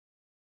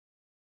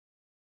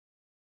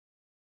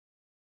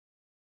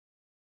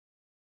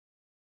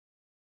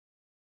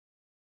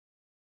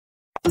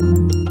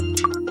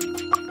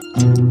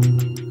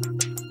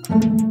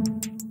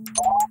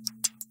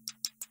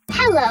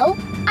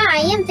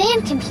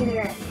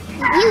computer.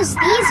 Use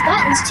these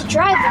buttons to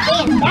drive the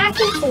van back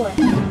and forth.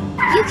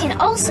 You can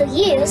also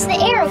use the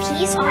arrow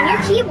keys on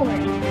your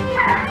keyboard.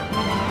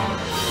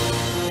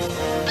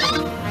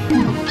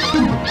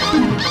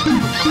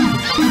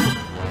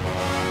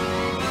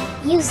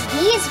 Use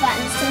these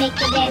buttons to make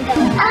the van go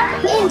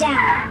up and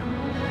down.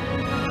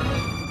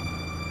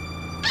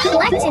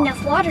 Collect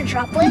enough water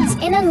droplets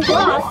and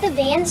unlock the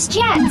van's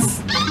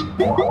jets.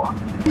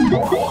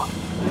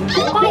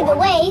 By the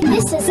way,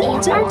 this is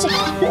Antarctica.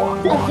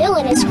 A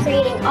villain is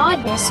creating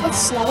oddness with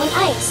snow and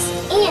ice,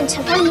 and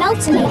took our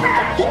Meltonator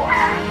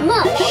gadget,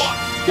 Mush.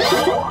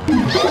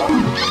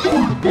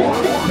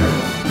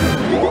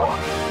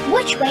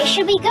 Which way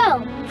should we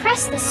go?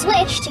 Press the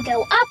switch to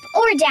go up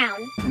or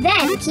down,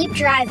 then keep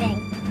driving.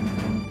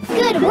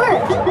 Good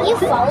work! You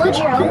followed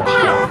your own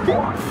path.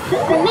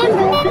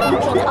 Remember, you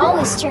can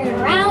always turn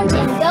around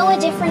and go a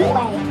different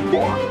way.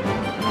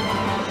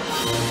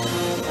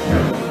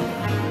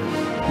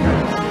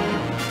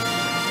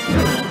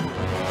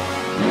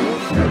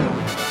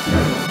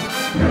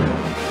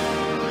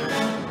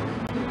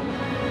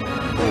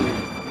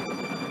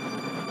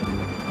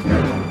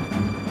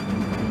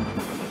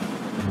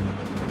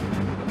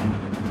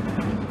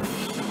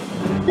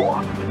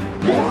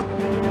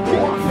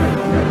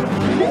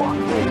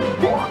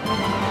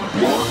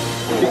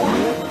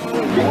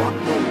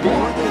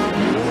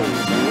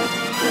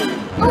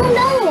 Oh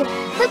no!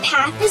 The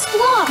path is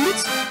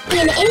blocked!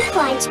 An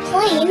inclined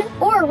plane,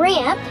 or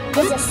ramp,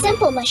 is a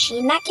simple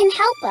machine that can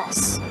help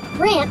us.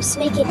 Ramps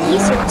make it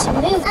easier to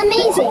move.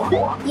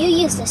 Amazing! You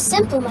use a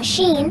simple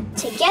machine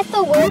to get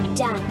the work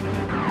done.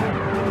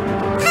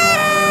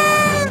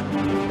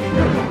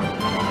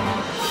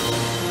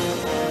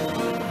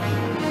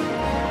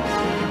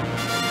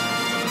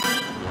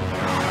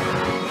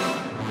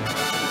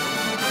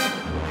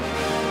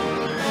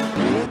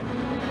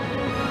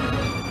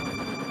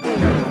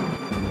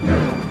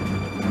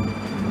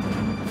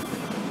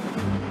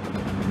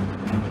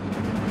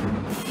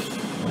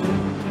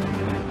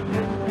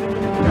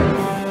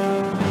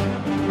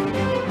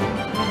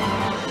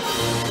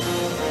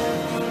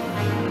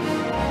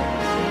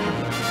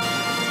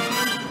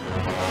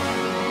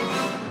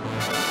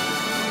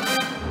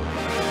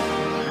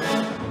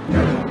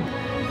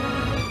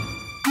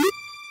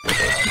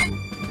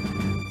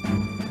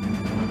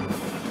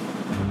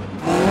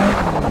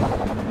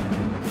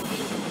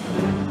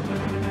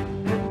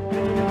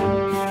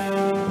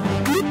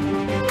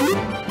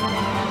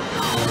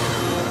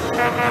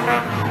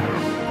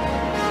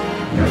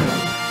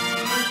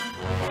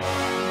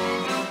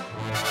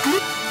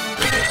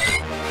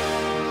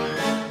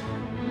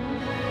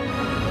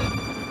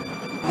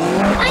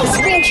 Ice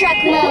cream truck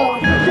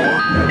mode!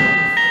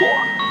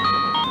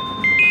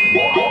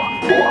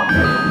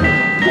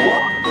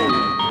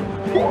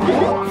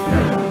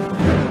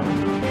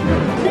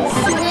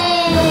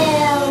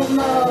 Snail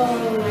mode!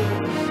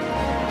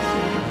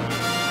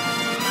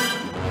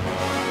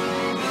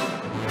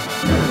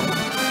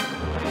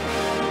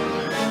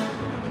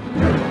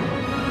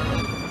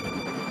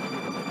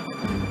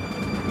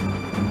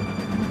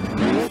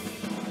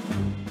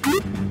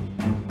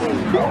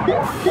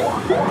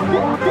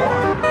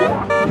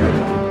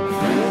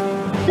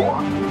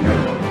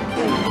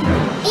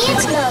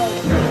 Ant mode!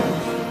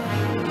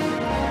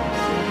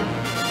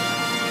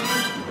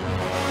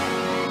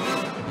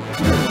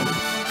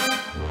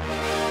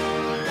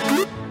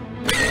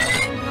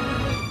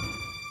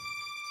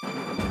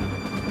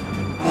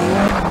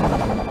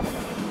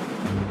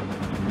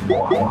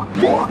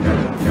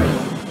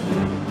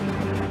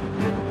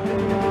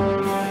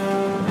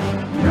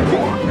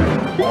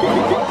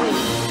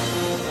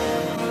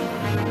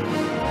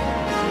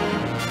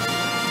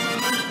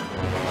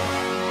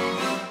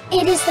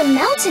 It is the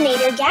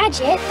Meltonator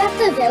gadget that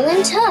the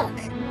villain took.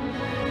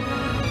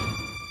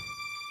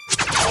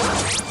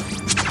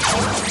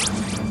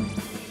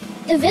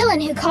 The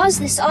villain who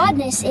caused this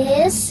oddness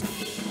is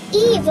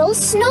Evil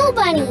Snow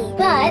Bunny.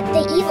 But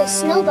the evil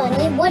Snow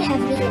Bunny would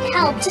have needed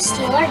help to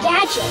steal our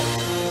gadget.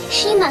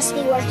 She must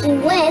be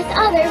working with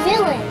other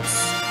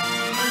villains.